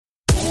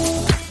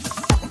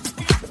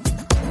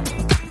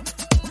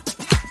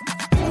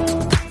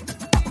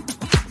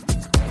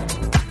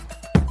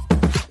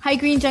Hi,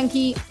 Green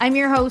Junkie. I'm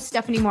your host,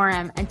 Stephanie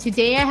Moram, and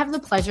today I have the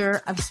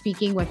pleasure of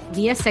speaking with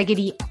Leah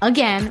Segedie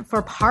again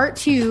for part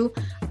 2,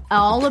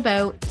 all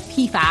about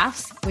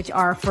PFAS, which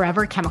are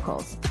forever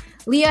chemicals.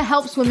 Leah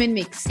helps women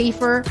make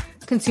safer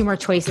consumer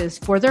choices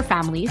for their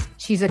families.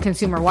 She's a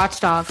consumer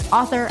watchdog,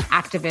 author,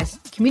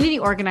 activist, community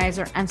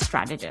organizer, and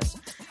strategist.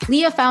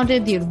 Leah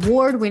founded the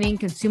award-winning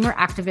consumer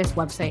activist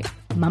website,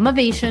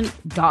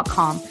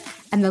 Mamavation.com,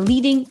 and the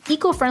leading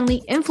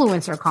eco-friendly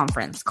influencer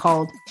conference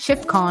called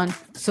ShiftCon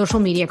Social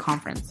Media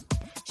Conference.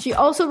 She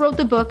also wrote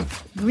the book,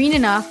 Green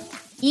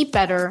Enough, Eat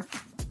Better,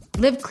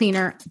 Live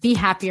Cleaner, Be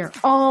Happier,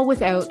 all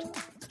without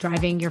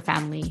driving your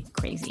family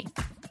crazy.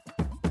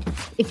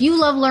 If you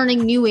love learning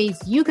new ways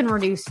you can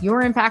reduce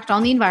your impact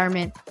on the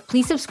environment,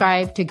 please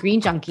subscribe to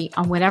Green Junkie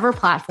on whatever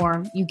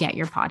platform you get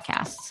your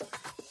podcasts.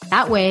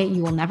 That way,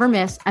 you will never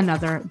miss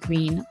another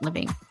Green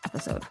Living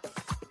episode.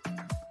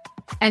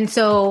 And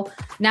so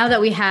now that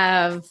we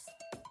have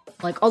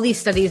like all these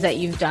studies that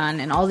you've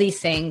done and all these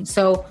things,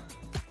 so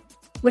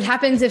what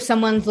happens if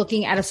someone's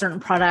looking at a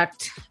certain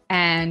product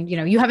and, you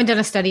know, you haven't done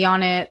a study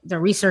on it, they're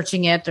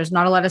researching it, there's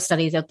not a lot of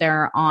studies out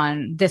there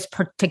on this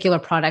particular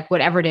product,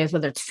 whatever it is,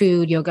 whether it's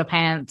food, yoga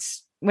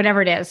pants, whatever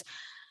it is.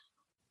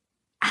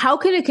 How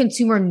can a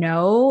consumer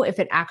know if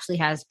it actually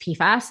has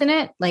PFAS in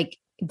it? Like,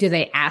 do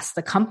they ask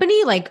the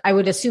company? Like, I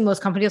would assume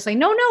most companies will say,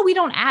 no, we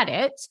don't add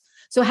it.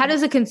 So how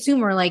does a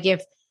consumer, like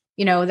if,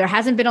 you know, there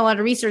hasn't been a lot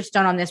of research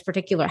done on this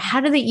particular, how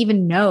do they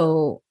even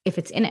know if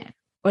it's in it?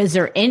 Or is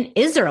there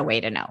a way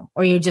to know?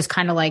 Or you're just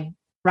kind of like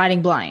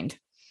riding blind?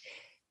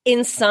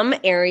 In some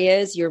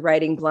areas, you're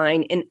riding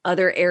blind. In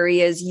other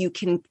areas, you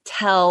can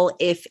tell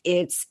if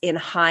it's in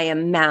high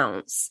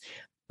amounts.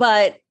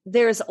 But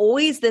there's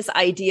always this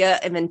idea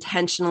of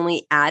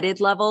intentionally added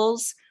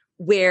levels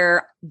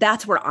where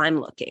that's where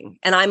I'm looking.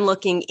 And I'm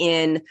looking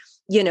in,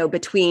 you know,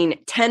 between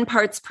 10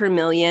 parts per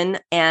million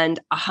and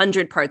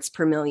 100 parts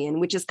per million,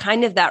 which is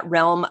kind of that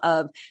realm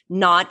of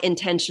not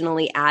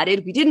intentionally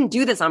added. We didn't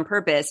do this on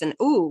purpose. And,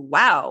 ooh,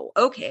 wow,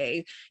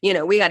 okay, you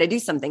know, we got to do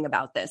something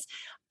about this.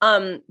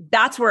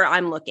 That's where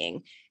I'm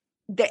looking.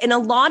 In a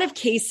lot of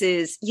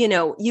cases, you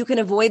know, you can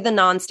avoid the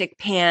nonstick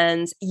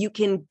pans, you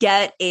can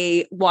get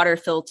a water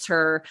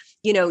filter,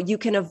 you know, you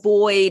can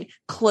avoid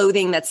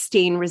clothing that's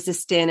stain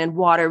resistant and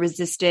water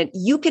resistant.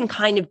 You can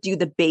kind of do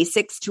the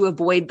basics to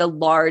avoid the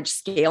large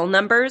scale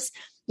numbers,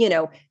 you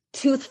know,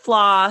 tooth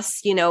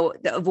floss, you know,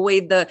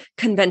 avoid the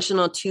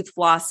conventional tooth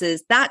flosses,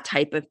 that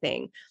type of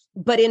thing.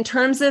 But in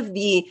terms of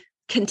the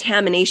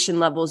contamination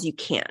levels, you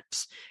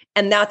can't.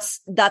 And that's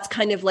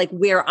kind of like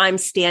where I'm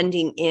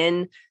standing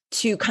in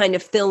to kind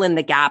of fill in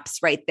the gaps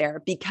right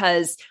there,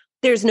 because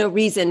there's no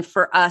reason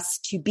for us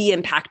to be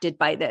impacted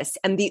by this.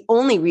 And the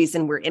only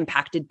reason we're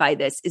impacted by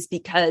this is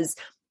because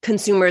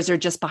consumers are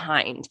just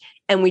behind,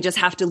 and we just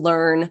have to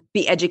learn,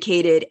 be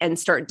educated, and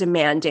start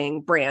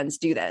demanding brands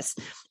do this.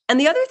 And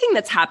the other thing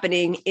that's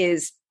happening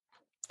is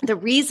the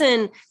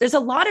reason there's a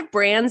lot of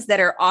brands that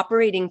are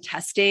operating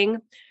testing,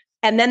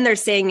 and then they're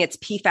saying it's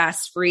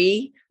PFAS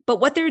free.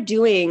 But what they're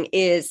doing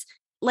is,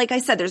 like I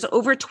said, there's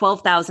over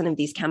 12,000 of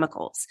these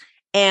chemicals.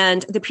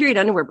 And the period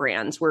underwear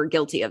brands were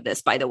guilty of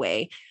this, by the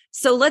way.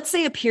 So let's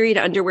say a period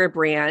underwear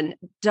brand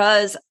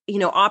does, you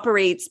know,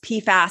 operates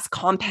PFAS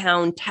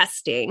compound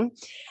testing,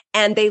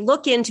 and they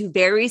look into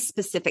very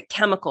specific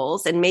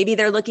chemicals, and maybe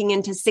they're looking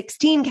into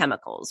 16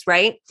 chemicals,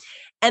 right?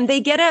 And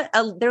they get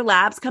their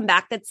labs come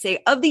back that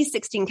say, of these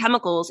 16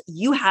 chemicals,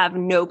 you have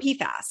no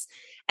PFAS.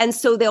 And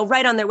so they'll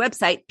write on their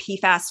website,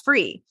 PFAS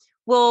free.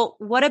 Well,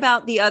 what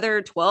about the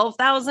other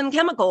 12,000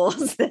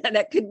 chemicals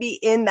that could be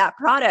in that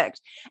product?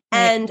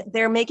 And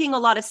they're making a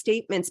lot of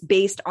statements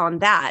based on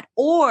that.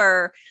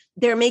 Or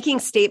they're making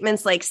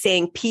statements like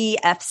saying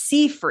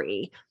PFC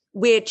free,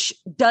 which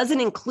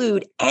doesn't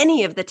include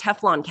any of the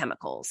Teflon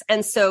chemicals.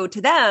 And so to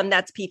them,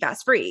 that's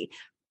PFAS free.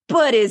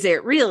 But is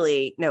it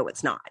really? No,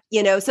 it's not.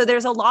 You know, so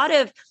there's a lot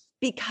of,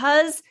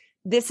 because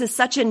this is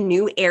such a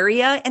new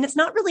area, and it's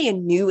not really a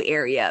new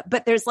area,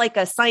 but there's like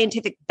a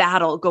scientific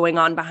battle going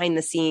on behind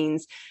the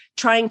scenes,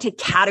 trying to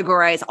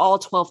categorize all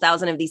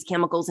 12,000 of these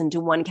chemicals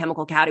into one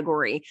chemical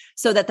category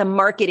so that the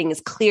marketing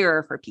is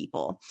clearer for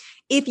people.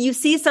 If you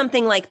see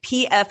something like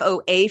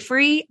PFOA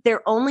free,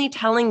 they're only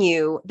telling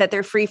you that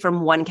they're free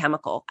from one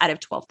chemical out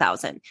of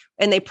 12,000,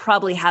 and they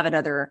probably have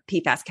another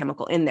PFAS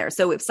chemical in there.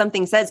 So if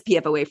something says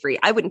PFOA free,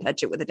 I wouldn't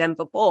touch it with a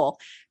 10-foot pole,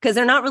 because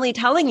they're not really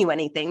telling you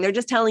anything. They're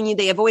just telling you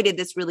they avoided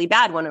this really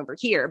bad one over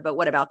here, but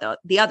what about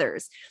the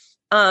others?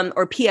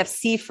 Or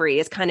PFC free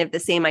is kind of the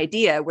same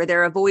idea, where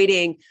they're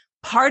avoiding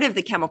part of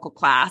the chemical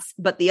class,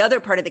 but the other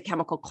part of the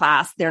chemical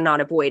class, they're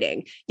not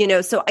avoiding, you know?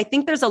 So I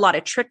think there's a lot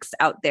of tricks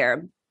out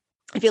there.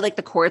 I feel like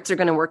the courts are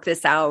going to work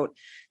this out.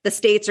 The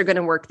states are going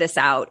to work this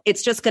out.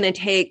 It's just going to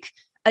take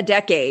a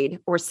decade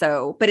or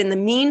so. But in the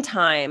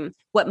meantime,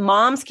 what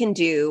moms can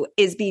do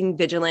is being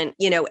vigilant,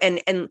 you know,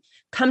 and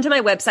come to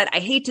my website. I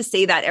hate to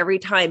say that every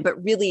time,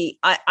 but really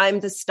I'm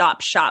the stop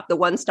shop, the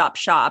one-stop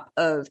shop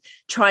of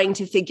trying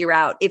to figure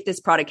out if this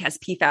product has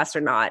PFAS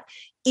or not.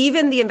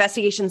 even the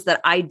investigations that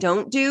I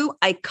don't do,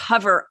 I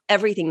cover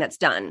everything that's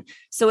done.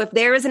 So if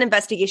there is an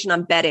investigation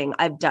on bedding,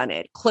 I've done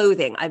it.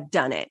 Clothing, I've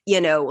done it.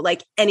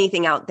 Like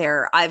anything out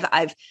there,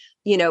 I've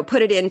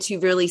put it into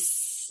really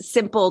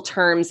simple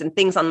terms and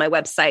things on my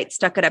website,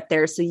 stuck it up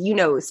there.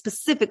 So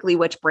specifically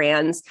which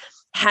brands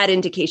had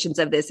indications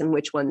of this and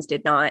which ones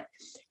did not.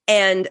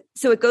 And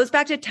so it goes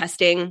back to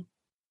testing.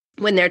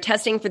 When they're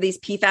testing for these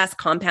PFAS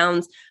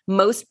compounds,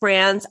 most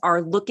brands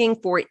are looking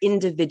for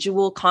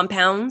individual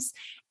compounds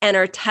and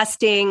are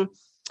testing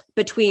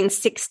between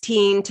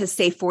 16 to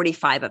say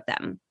 45 of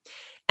them.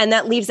 And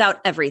that leaves out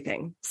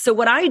everything. So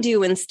what I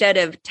do instead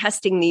of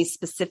testing these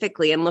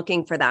specifically and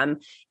looking for them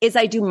is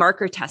I do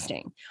marker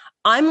testing.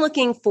 I'm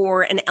looking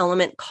for an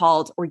element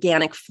called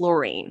organic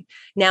fluorine.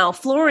 Now,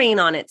 fluorine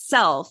on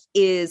itself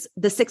is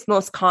the 6th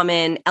most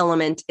common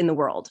element in the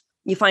world.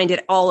 You find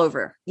it all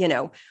over,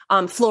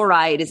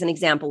 fluoride is an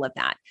example of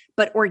that.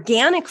 But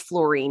organic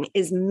fluorine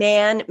is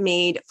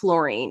man-made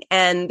fluorine.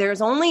 And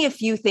there's only a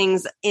few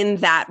things in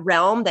that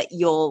realm that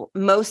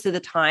most of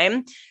the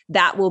time,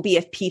 that will be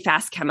a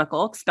PFAS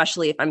chemical,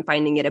 especially if I'm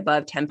finding it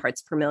above 10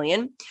 parts per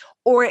million.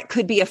 Or it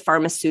could be a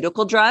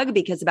pharmaceutical drug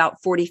because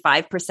about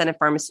 45% of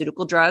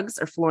pharmaceutical drugs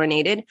are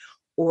fluorinated.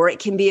 Or it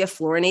can be a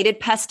fluorinated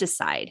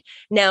pesticide.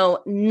 Now,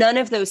 none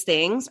of those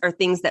things are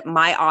things that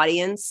my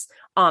audience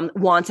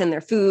wants in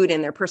their food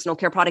and their personal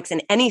care products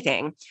and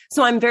anything.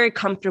 So I'm very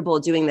comfortable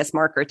doing this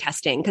marker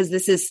testing because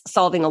this is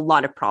solving a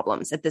lot of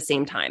problems at the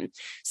same time.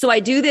 So I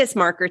do this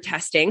marker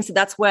testing. So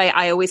that's why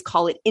I always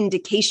call it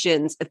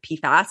indications of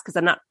PFAS, because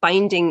I'm not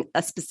finding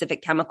a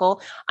specific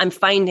chemical. I'm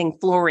finding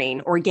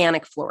fluorine,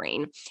 organic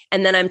fluorine.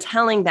 And then I'm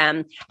telling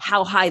them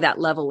how high that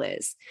level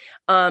is.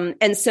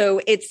 And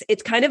so it's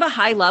kind of a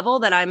high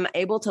level that I'm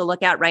able to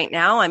look at right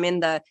now. I'm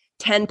in the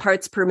 10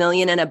 parts per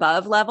million and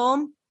above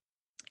level.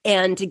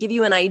 And to give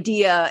you an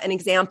idea, an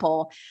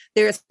example,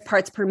 there's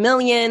parts per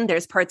million,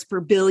 there's parts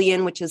per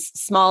billion, which is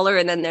smaller,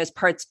 and then there's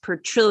parts per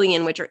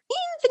trillion, which are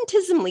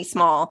infinitesimally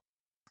small.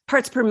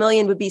 Parts per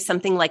million would be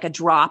something like a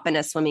drop in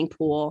a swimming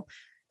pool.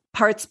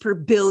 Parts per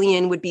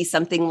billion would be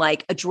something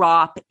like a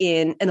drop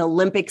in an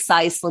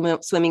Olympic-sized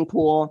swimming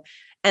pool.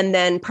 And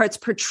then parts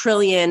per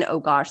trillion, oh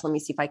gosh, let me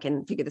see if I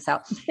can figure this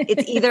out.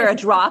 It's either a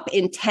drop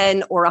in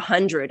 10 or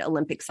 100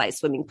 Olympic-sized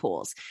swimming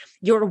pools.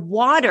 Your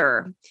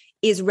water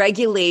is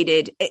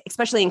regulated,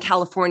 especially in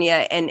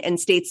California and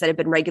states that have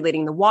been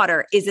regulating the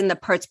water, is in the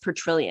parts per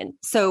trillion.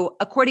 So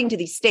according to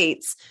these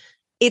states,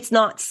 it's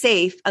not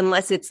safe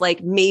unless it's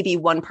like maybe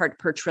 1 part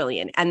per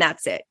trillion. And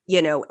that's it,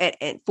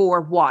 and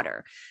for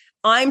water.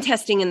 I'm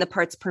testing in the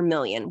parts per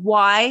million.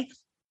 Why?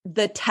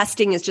 The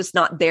testing is just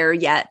not there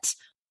yet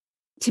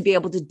to be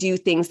able to do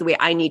things the way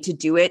I need to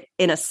do it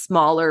in a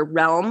smaller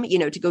realm,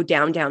 to go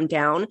down, down,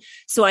 down.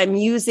 So I'm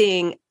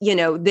using,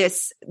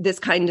 this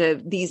kind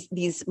of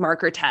these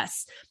marker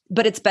tests,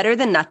 but it's better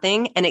than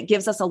nothing. And it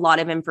gives us a lot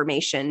of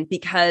information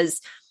because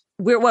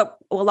a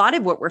lot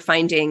of what we're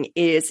finding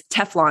is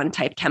Teflon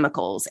type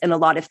chemicals and a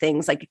lot of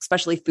things like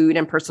especially food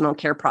and personal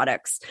care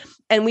products.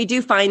 And we do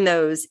find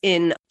those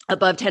in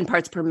above 10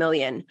 parts per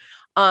million.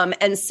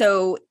 And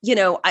so,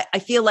 I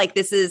feel like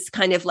this is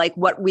kind of like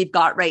what we've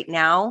got right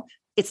now.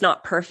 It's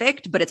not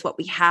perfect, but it's what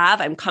we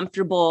have. I'm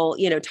comfortable,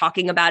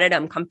 talking about it.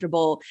 I'm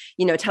comfortable,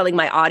 telling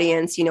my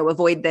audience,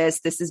 avoid this.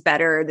 This is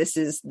better. This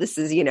is,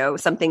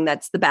 something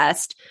that's the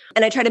best.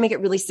 And I try to make it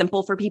really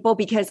simple for people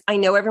because I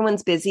know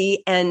everyone's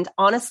busy. And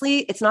honestly,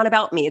 it's not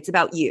about me. It's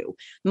about you.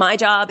 My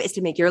job is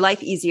to make your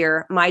life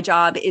easier. My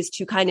job is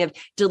to kind of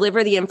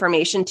deliver the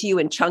information to you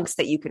in chunks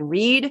that you can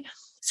read.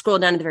 Scroll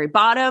down to the very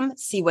bottom,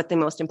 see what the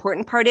most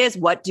important part is.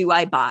 What do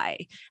I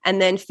buy?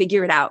 And then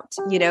figure it out,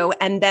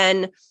 and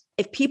then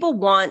if people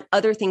want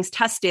other things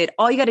tested,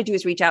 all you got to do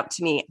is reach out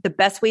to me. The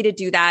best way to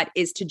do that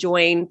is to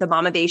join the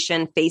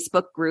Momivation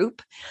Facebook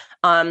group.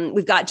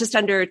 We've got just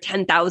under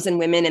 10,000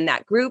 women in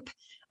that group.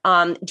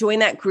 Join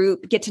that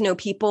group, get to know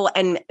people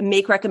and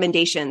make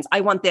recommendations. I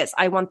want this,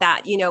 I want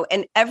that,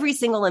 and every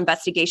single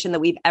investigation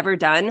that we've ever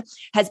done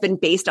has been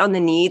based on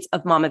the needs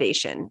of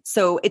Momivation.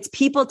 So it's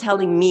people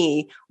telling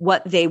me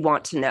what they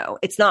want to know.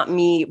 It's not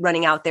me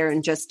running out there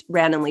and just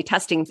randomly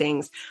testing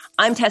things.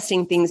 I'm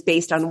testing things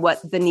based on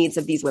what the needs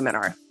of these women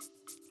are.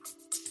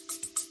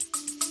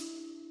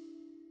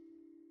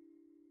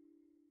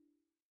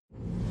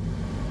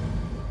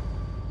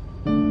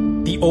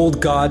 The old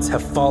gods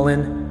have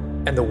fallen,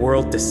 and the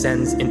world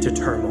descends into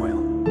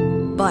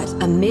turmoil. But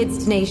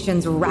amidst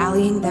nations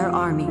rallying their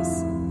armies,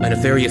 A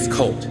nefarious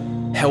cult,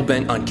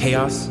 hell-bent on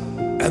chaos,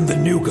 and the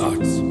new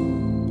gods,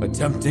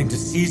 attempting to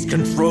seize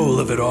control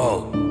of it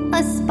all.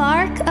 A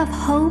spark of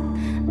hope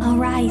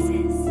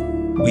arises.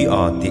 We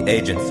are the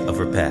agents of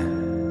repair,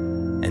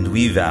 and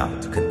we vow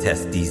to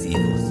contest these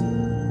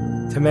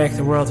evils. To make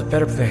the world a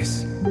better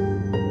place,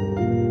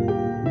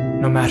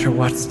 no matter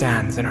what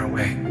stands in our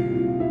way.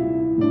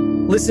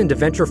 Listen to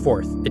Venture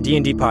Forth, a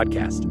D&D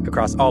podcast,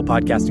 across all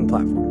podcasting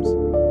platforms.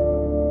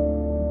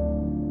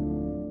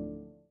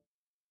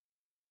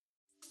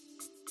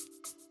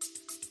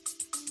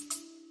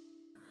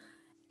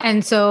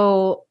 And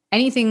so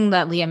anything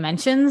that Leah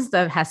mentions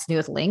that has to do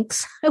with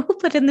links, I will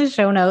put in the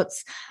show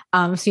notes.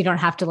 So you don't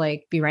have to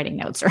like be writing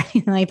notes or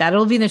anything like that.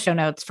 It'll be in the show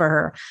notes for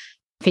her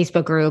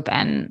Facebook group,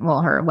 and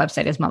well, her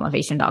website is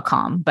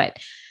momovation.com. But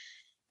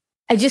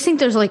I just think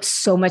there's like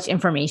so much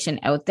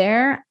information out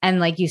there. And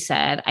like you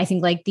said, I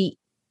think like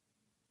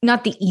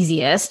not the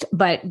easiest,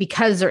 but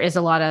because there is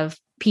a lot of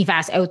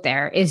PFAS out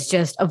there, is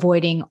just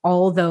avoiding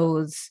all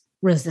those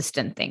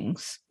resistant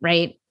things,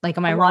 right? Like,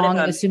 am I wrong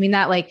assuming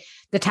that like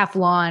the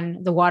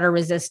Teflon, the water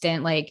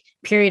resistant, like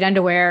period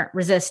underwear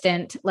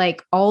resistant,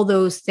 like all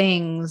those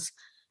things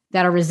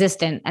that are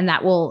resistant, and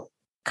that will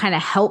kind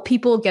of help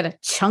people get a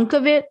chunk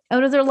of it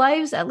out of their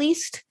lives at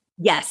least?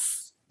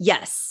 Yes.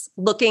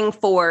 Looking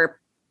for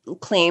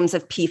claims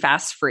of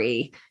PFAS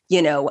free,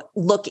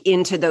 look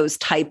into those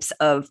types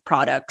of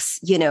products,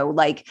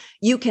 like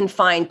you can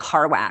find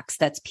car wax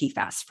that's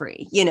PFAS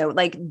free,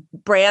 like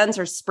brands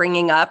are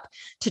springing up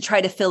to try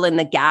to fill in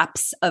the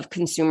gaps of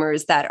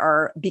consumers that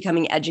are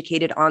becoming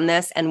educated on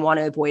this and want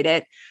to avoid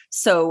it.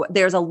 So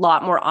there's a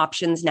lot more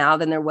options now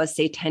than there was,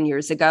 say, 10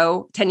 years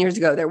ago. 10 years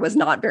ago, there was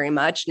not very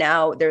much.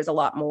 Now there's a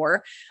lot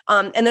more.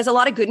 And there's a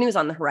lot of good news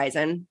on the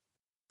horizon.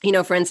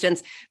 For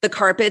instance, the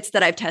carpets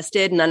that I've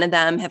tested, none of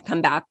them have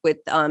come back with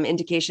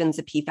indications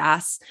of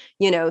PFAS,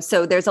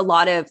 so there's a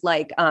lot of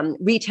like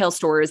retail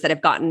stores that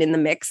have gotten in the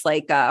mix,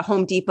 like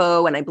Home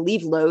Depot and I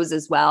believe Lowe's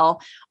as well.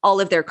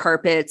 All of their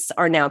carpets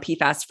are now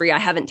PFAS free. I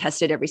haven't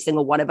tested every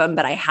single one of them,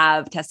 but I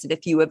have tested a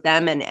few of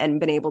them and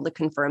been able to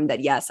confirm that,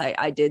 yes,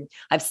 I did.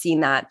 I've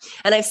seen that.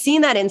 And I've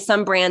seen that in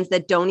some brands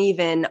that don't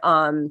even,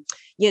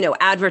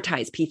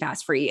 advertise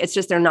PFAS free. It's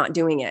just, they're not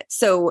doing it.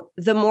 So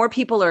the more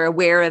people are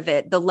aware of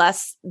it, the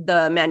less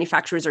the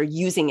manufacturers are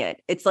using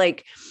it. It's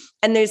like,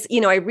 and there's,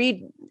 I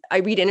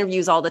read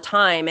interviews all the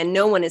time, and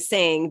no one is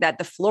saying that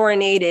the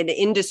fluorinated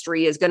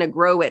industry is going to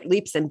grow at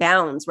leaps and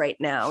bounds right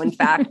now. In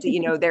fact,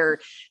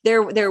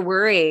 they're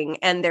worrying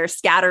and they're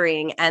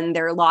scattering, and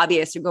their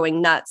lobbyists are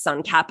going nuts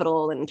on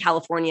Capitol in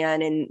California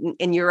and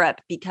in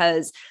Europe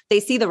because they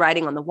see the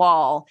writing on the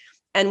wall.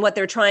 And what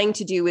they're trying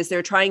to do is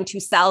they're trying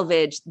to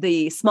salvage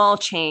the small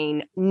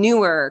chain,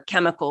 newer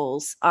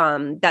chemicals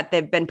that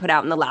they've been put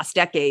out in the last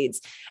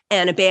decades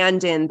and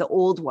abandon the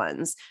old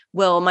ones.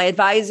 Well, my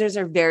advisors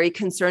are very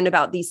concerned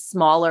about these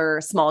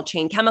smaller, small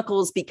chain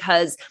chemicals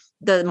because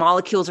the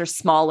molecules are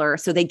smaller,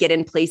 so they get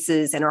in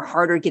places and are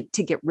harder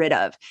to get rid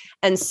of.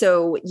 And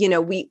so,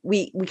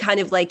 we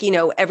kind of like,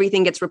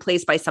 everything gets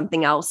replaced by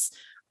something else.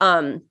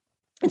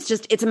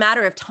 It's a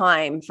matter of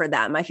time for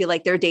them. I feel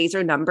like their days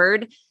are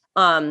numbered.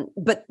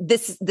 But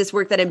this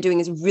work that I'm doing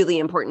is really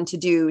important to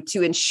do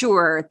to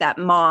ensure that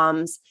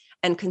moms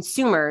and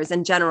consumers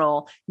in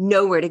general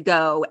know where to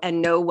go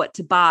and know what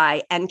to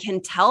buy and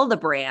can tell the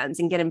brands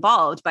and get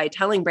involved by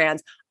telling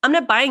brands, I'm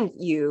not buying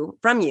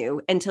from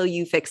you until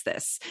you fix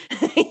this.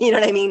 You know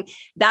what I mean?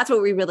 That's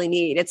what we really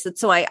need.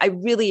 So I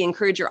really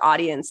encourage your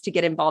audience to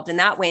get involved in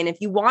that way. And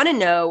if you want to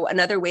know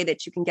another way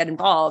that you can get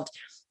involved,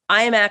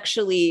 I am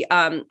actually,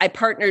 I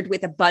partnered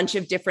with a bunch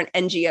of different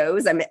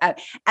NGOs. I'm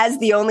as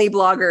the only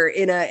blogger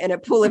in a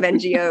pool of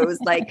NGOs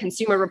like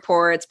Consumer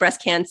Reports,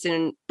 Breast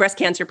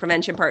Cancer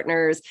Prevention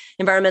Partners,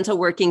 Environmental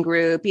Working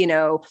Group,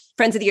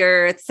 Friends of the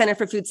Earth, Center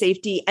for Food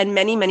Safety, and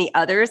many, many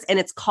others. And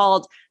it's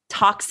called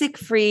Toxic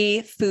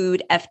Free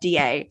Food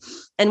FDA.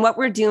 And what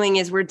we're doing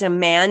is we're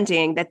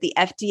demanding that the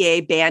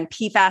FDA ban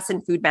PFAS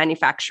in food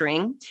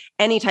manufacturing,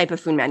 any type of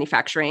food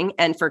manufacturing,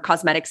 and for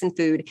cosmetics and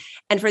food,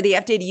 and for the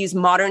FDA to use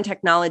modern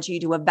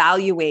technology to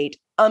evaluate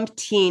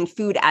umpteen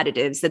food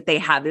additives that they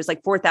have. There's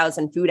like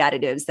 4,000 food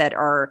additives that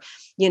are,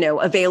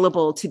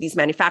 available to these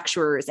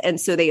manufacturers.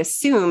 And so they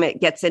assume it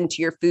gets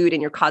into your food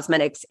and your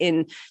cosmetics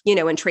in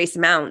trace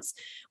amounts.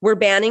 We're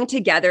banding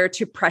together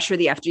to pressure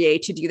the FDA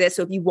to do this.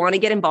 So if you want to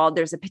get involved,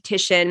 there's a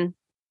petition.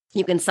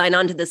 You can sign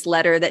on to this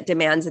letter that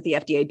demands that the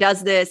FDA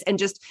does this and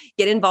just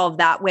get involved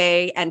that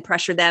way and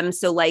pressure them.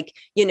 So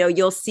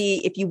you'll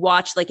see if you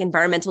watch like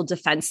Environmental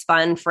Defense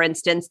Fund, for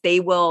instance,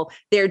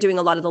 they're doing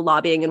a lot of the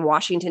lobbying in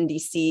Washington,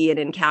 DC and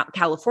in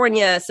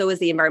California. So is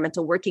the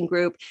Environmental Working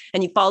Group.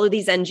 And you follow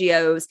these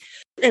NGOs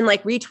and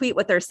like retweet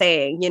what they're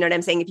saying. You know what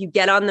I'm saying? If you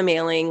get on the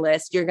mailing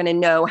list, you're going to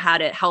know how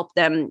to help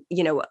them,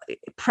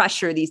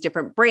 pressure these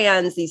different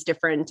brands, these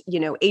different,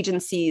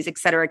 agencies, et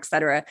cetera, et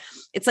cetera.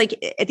 It's like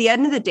at the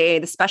end of the day,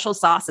 the special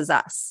sauce is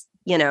us.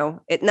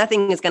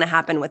 Nothing is going to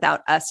happen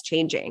without us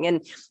changing.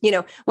 And,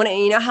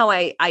 when how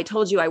I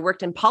told you I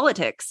worked in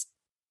politics.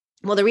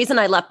 Well, the reason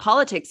I left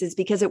politics is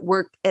because it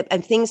worked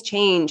and things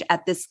change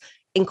at this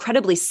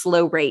incredibly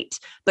slow rate.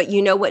 But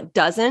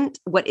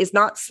what is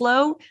not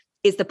slow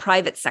is the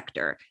private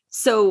sector.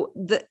 So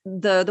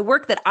the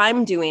work that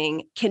I'm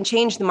doing can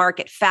change the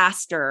market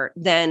faster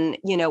than,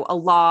 a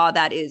law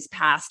that is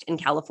passed in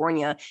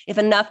California. If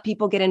enough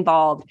people get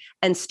involved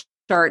and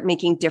start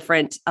making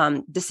different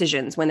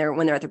decisions when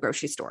they're at the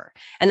grocery store.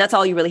 And that's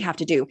all you really have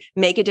to do.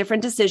 Make a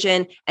different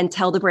decision and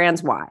tell the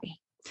brands why.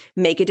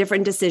 Make a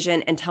different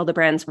decision and tell the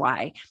brands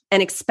why.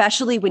 And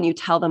especially when you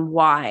tell them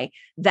why,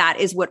 that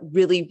is what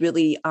really,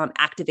 really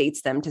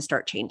activates them to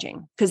start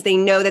changing because they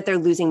know that they're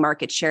losing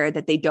market share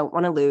that they don't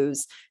want to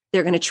lose.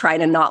 They're going to try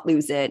to not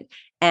lose it.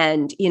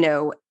 And,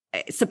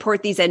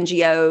 support these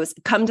NGOs,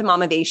 come to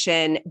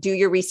Momavation, do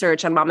your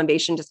research on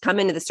Momavation, just come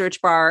into the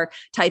search bar,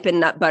 type in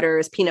nut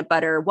butters, peanut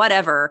butter,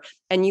 whatever,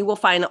 and you will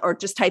find, or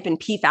just type in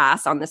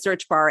PFAS on the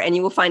search bar, and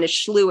you will find a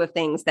slew of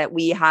things that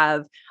we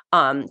have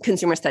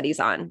consumer studies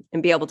on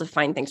and be able to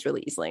find things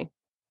really easily.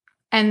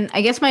 And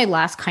I guess my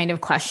last kind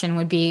of question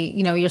would be,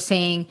 you're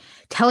saying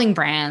telling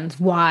brands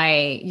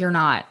why you're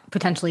not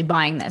potentially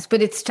buying this,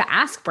 but it's to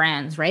ask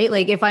brands, right?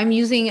 Like if I'm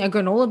using a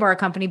granola bar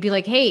company, be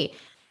like, hey,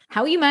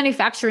 how are you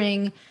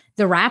manufacturing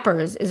the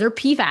wrappers? Is there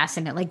PFAS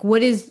in it? Like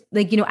what is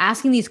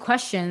asking these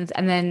questions,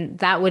 and then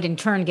that would in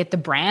turn get the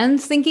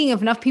brands thinking. If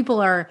enough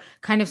people are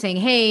kind of saying,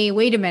 hey,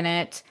 wait a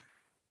minute,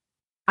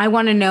 I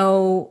want to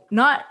know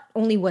not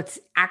only what's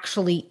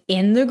actually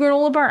in the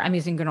granola bar. I'm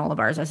using granola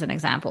bars as an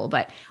example,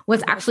 but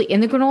what's actually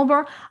in the granola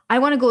bar. I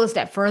want to go a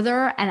step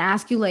further and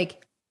ask you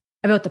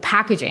about the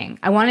packaging.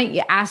 I want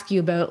to ask you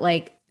about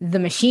the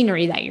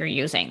machinery that you're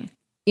using.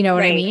 You know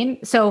what I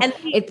mean? So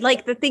it's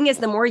the thing is,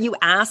 the more you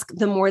ask,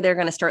 the more they're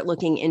going to start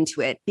looking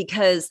into it,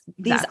 because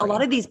a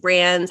lot of these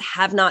brands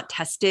have not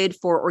tested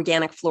for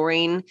organic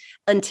fluorine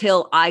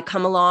until I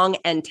come along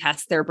and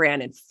test their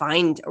brand and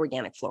find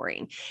organic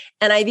fluorine.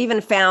 And I've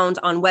even found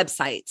on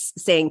websites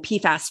saying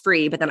PFAS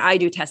free, but then I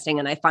do testing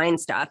and I find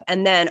stuff.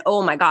 And then,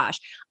 oh my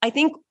gosh, I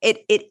think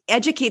it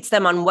educates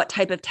them on what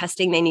type of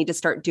testing they need to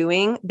start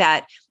doing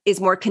that is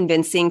more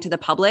convincing to the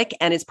public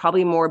and is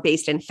probably more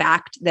based in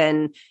fact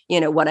than,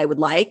 what I would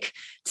like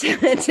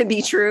to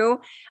be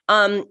true.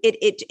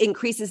 It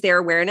increases their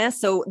awareness.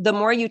 So the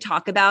more you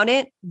talk about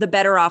it, the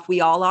better off we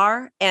all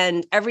are.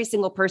 And every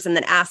single person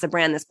that asks a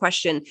brand this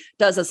question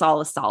does us all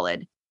a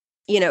solid.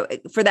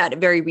 For that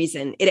very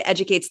reason, it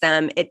educates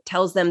them. It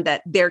tells them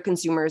that their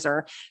consumers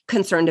are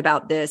concerned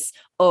about this.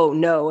 Oh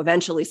no,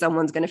 eventually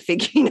someone's going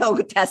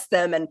to test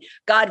them, and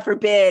God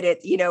forbid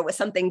it,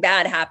 something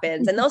bad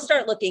happens, and they'll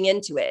start looking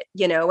into it,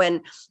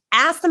 and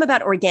ask them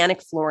about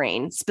organic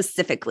fluorine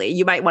specifically.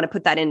 You might want to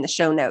put that in the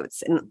show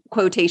notes and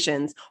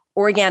quotations,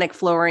 organic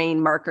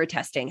fluorine marker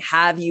testing.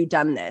 Have you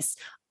done this?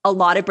 A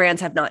lot of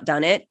brands have not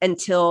done it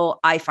until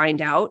I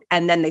find out,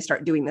 and then they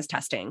start doing this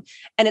testing.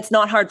 And it's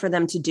not hard for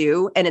them to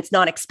do, and it's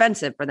not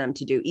expensive for them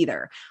to do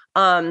either.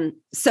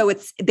 So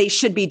they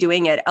should be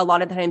doing it. A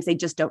lot of the times they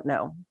just don't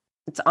know.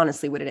 It's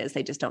honestly what it is.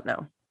 They just don't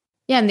know.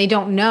 Yeah. And they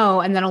don't know.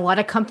 And then a lot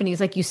of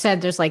companies, like you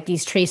said, there's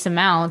these trace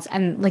amounts,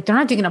 and they're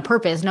not doing it on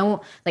purpose.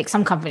 No,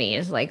 some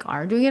companies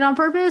are doing it on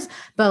purpose,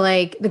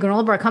 but the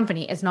granola bar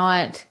company is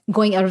not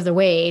going out of their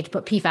way to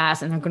put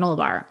PFAS in their granola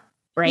bar.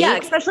 Right. Yeah,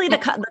 especially the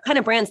kind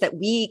of brands that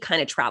we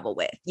kind of travel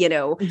with,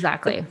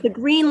 Exactly. The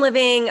green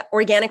living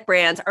organic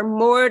brands are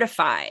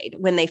mortified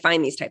when they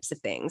find these types of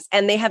things,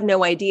 and they have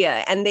no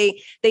idea, and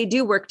they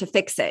do work to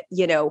fix it,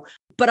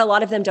 but a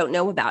lot of them don't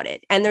know about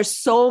it. And there's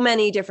so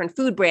many different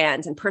food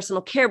brands and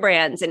personal care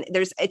brands. And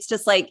it's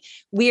just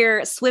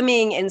we're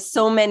swimming in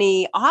so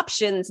many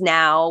options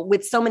now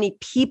with so many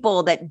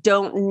people that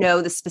don't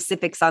know the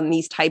specifics on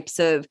these types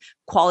of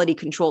quality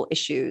control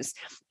issues.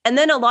 And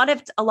then a lot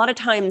of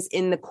times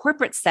in the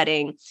corporate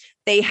setting,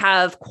 they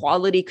have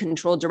quality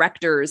control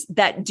directors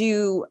that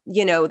do,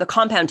 the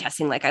compound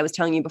testing, like I was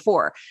telling you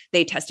before.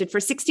 They tested for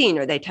 16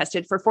 or they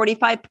tested for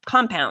 45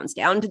 compounds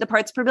down to the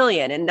parts per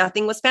billion, and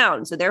nothing was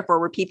found. So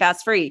therefore we're PFAS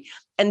free.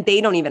 And they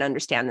don't even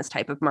understand this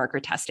type of marker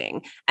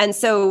testing. And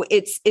so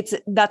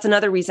that's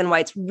another reason why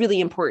it's really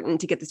important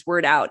to get this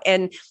word out.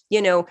 And,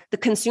 the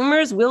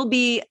consumers will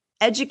be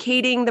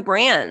educating the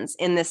brands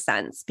in this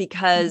sense,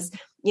 because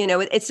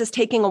it's just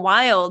taking a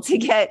while to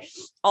get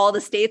all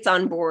the states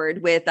on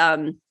board with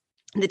the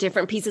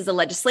different pieces of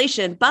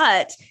legislation.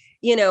 But,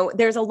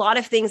 there's a lot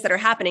of things that are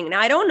happening. Now,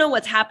 I don't know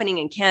what's happening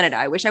in Canada.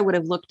 I wish I would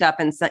have looked up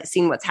and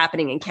seen what's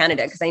happening in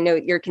Canada, because I know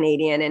you're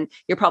Canadian and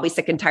you're probably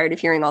sick and tired of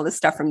hearing all this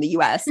stuff from the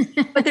US.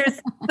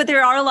 But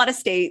there are a lot of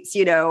states,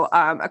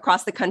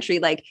 across the country.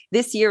 Like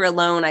this year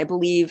alone, I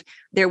believe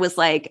there was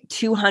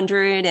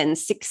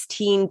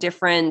 216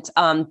 different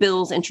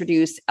bills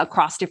introduced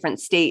across different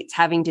states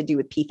having to do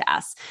with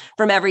PFAS,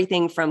 from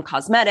everything from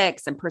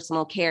cosmetics and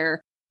personal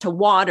care to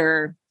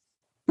water,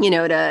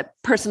 to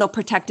personal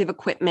protective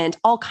equipment,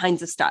 all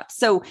kinds of stuff.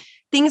 So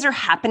things are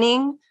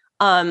happening.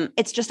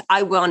 It's just,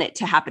 I want it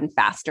to happen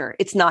faster.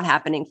 It's not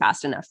happening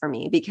fast enough for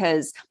me,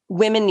 because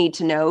women need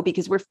to know,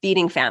 because we're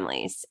feeding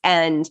families,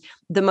 and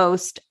the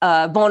most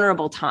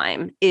vulnerable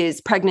time is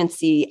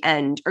pregnancy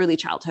and early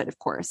childhood, of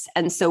course.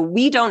 And so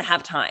we don't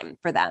have time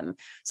for them.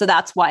 So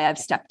that's why I've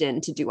stepped in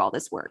to do all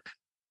this work.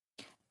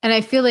 And I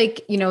feel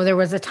there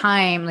was a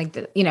time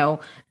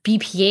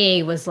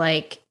BPA was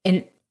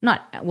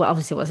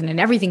obviously it wasn't in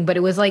everything, but it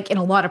was in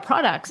a lot of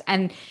products,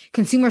 and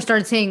consumers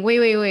started saying,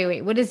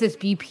 wait, what is this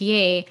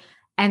BPA?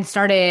 And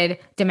started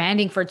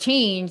demanding for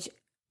change.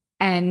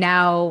 And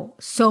now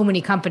so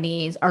many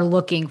companies are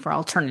looking for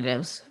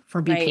alternatives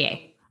for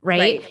BPA,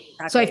 right?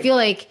 Exactly. So I feel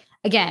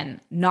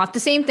again, not the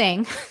same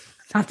thing,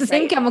 not the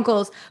same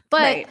chemicals,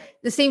 but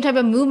the same type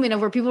of movement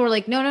of where people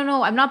were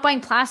no, I'm not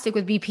buying plastic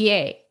with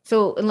BPA.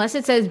 So unless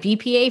it says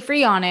BPA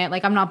free on it,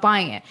 like I'm not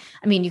buying it.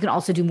 I mean, you can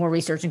also do more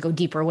research and go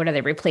deeper. What are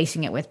they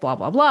replacing it with? Blah,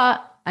 blah,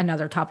 blah.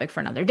 Another topic for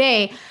another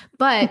day.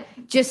 But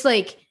just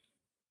like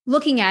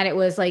looking at it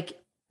was like,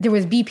 there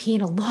was BP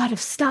in a lot of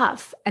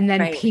stuff. And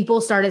then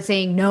people started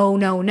saying, no,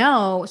 no,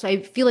 no. So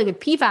I feel like with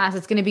PFAS,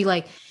 it's going to be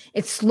like,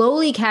 it's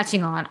slowly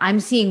catching on. I'm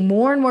seeing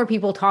more and more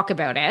people talk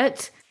about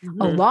it,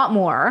 a lot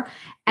more.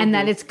 And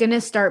that it's going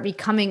to start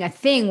becoming a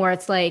thing where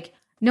it's like,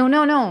 no,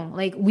 no, no.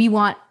 Like we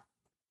want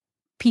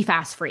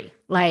PFAS free.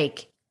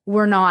 Like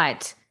we're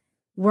not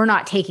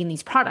taking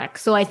these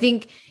products. So I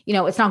think, you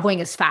know, it's not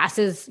going as fast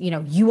as, you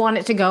know, you want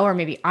it to go, or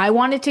maybe I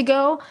want it to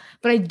go.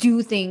 But I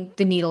do think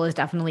the needle is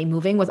definitely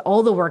moving with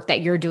all the work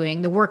that you're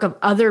doing, the work of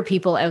other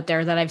people out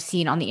there that I've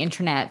seen on the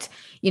internet,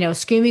 you know,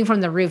 screaming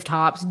from the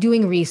rooftops,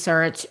 doing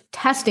research,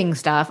 testing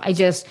stuff.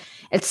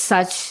 It's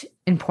such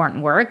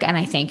important work. And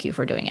I thank you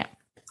for doing it.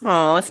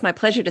 Oh, it's my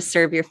pleasure to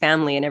serve your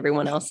family and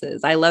everyone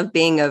else's. I love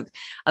being of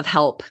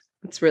help.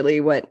 It's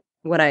really what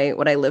I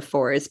live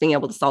for, is being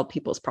able to solve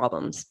people's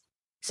problems.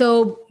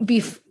 So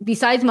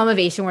besides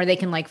Momivation, where they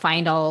can like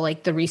find all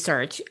like the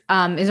research,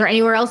 is there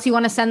anywhere else you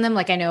want to send them?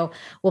 Like I know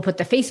we'll put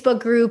the Facebook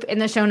group in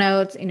the show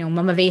notes, you know,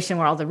 Momivation,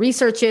 where all the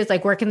research is.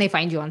 Like where can they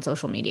find you on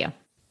social media?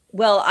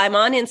 Well, I'm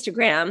on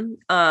Instagram,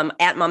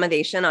 at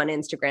Momivation on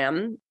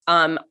Instagram.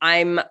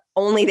 I'm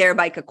only there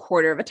like a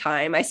quarter of a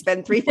time. I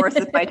spend 3/4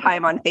 of my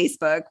time on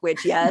Facebook,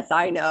 which, yes,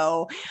 I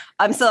know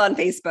I'm still on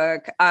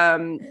Facebook.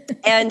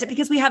 And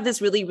because we have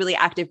this really, really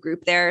active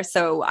group there.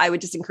 So I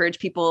would just encourage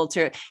people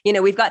to, you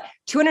know, we've got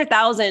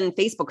 200,000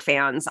 Facebook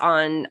fans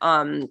on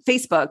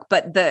Facebook,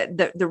 but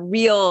the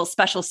real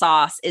special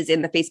sauce is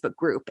in the Facebook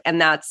group. And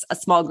that's a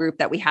small group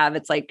that we have.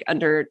 It's like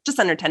just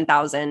under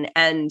 10,000.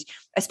 And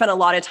I spent a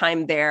lot of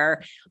time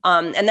there.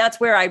 And that's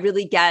where I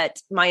really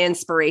get my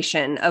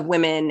inspiration of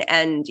women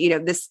and, you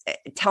know,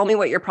 tell me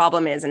what your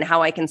problem is and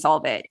how I can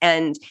solve it.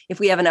 And if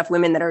we have enough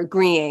women that are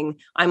agreeing,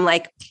 I'm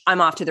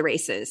off to the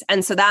races.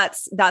 And so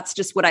that's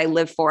just what I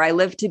live for. I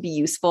live to be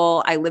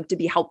useful. I live to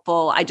be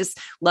helpful. I just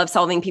love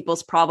solving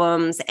people's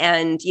problems.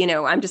 And, you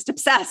know, I'm just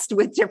obsessed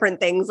with different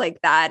things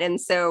like that. And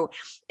so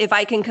if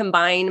I can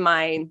combine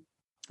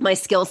my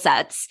skill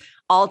sets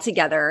all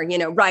together, you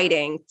know,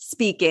 writing,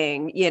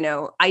 speaking, you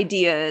know,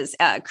 ideas,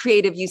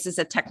 creative uses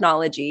of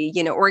technology,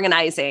 you know,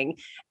 organizing,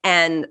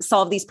 and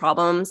solve these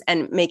problems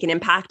and make an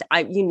impact,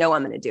 I'm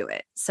going to do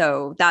it.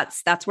 So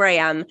that's where I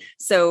am.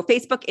 So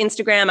Facebook,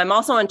 Instagram, I'm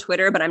also on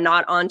Twitter, but I'm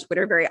not on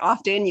Twitter very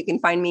often. You can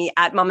find me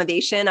at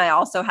Momivation. I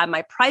also have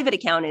my private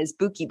account is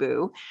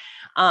Bookyboo.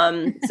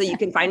 So you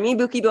can find me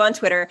Bookyboo on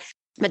Twitter.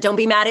 But don't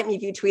be mad at me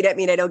if you tweet at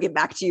me and I don't get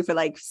back to you for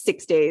like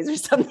 6 days or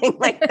something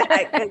like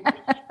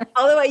that.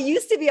 Although I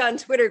used to be on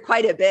Twitter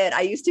quite a bit.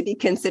 I used to be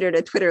considered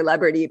a Twitter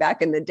celebrity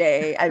back in the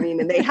day. I mean,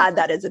 and they had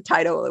that as a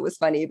title. It was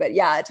funny, but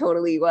yeah, it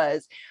totally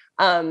was.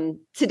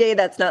 Today,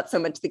 that's not so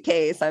much the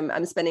case.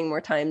 I'm spending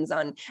more times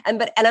on,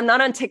 and I'm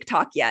not on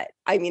TikTok yet.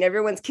 I mean,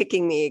 everyone's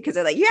kicking me because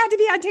they're like, you have to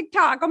be on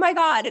TikTok. Oh my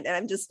God. And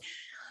I'm just,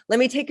 let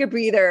me take a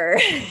breather.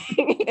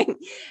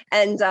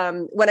 And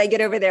when I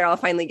get over there, I'll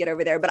finally get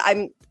over there. But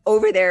I'm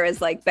over there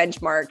as like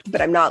benchmarked,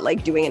 but I'm not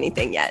like doing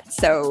anything yet.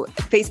 So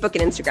Facebook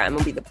and Instagram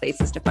will be the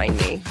places to find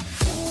me.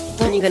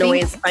 And you can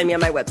always find me on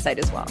my website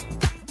as well.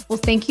 Well,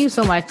 thank you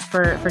so much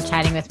for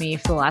chatting with me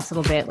for the last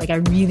little bit. Like, I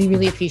really,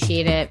 really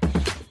appreciate it.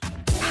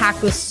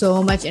 Packed with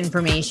so much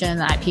information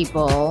that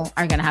people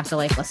are going to have to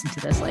like listen to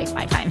this like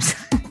 5 times.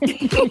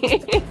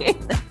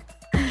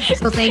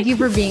 So thank you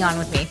for being on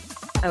with me.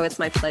 Oh, it's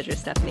my pleasure,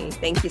 Stephanie.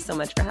 Thank you so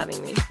much for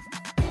having me.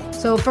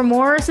 So for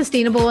more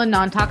sustainable and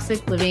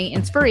non-toxic living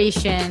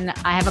inspiration,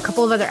 I have a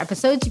couple of other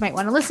episodes you might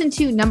want to listen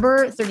to.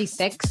 Number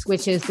 36,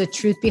 which is The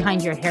Truth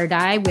Behind Your Hair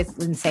Dye with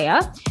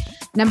Linsea.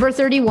 Number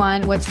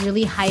 31, What's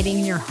Really Hiding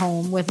in Your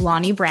Home with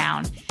Lonnie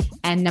Brown.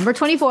 And number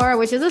 24,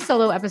 which is a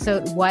solo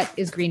episode, What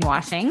is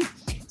Greenwashing?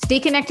 Stay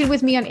connected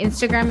with me on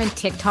Instagram and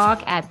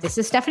TikTok at This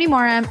is Stephanie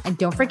Moram. And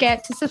don't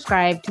forget to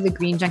subscribe to the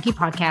Green Junkie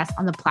podcast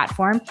on the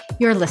platform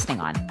you're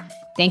listening on.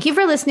 Thank you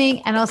for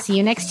listening, and I'll see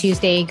you next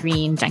Tuesday,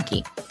 Green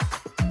Junkie.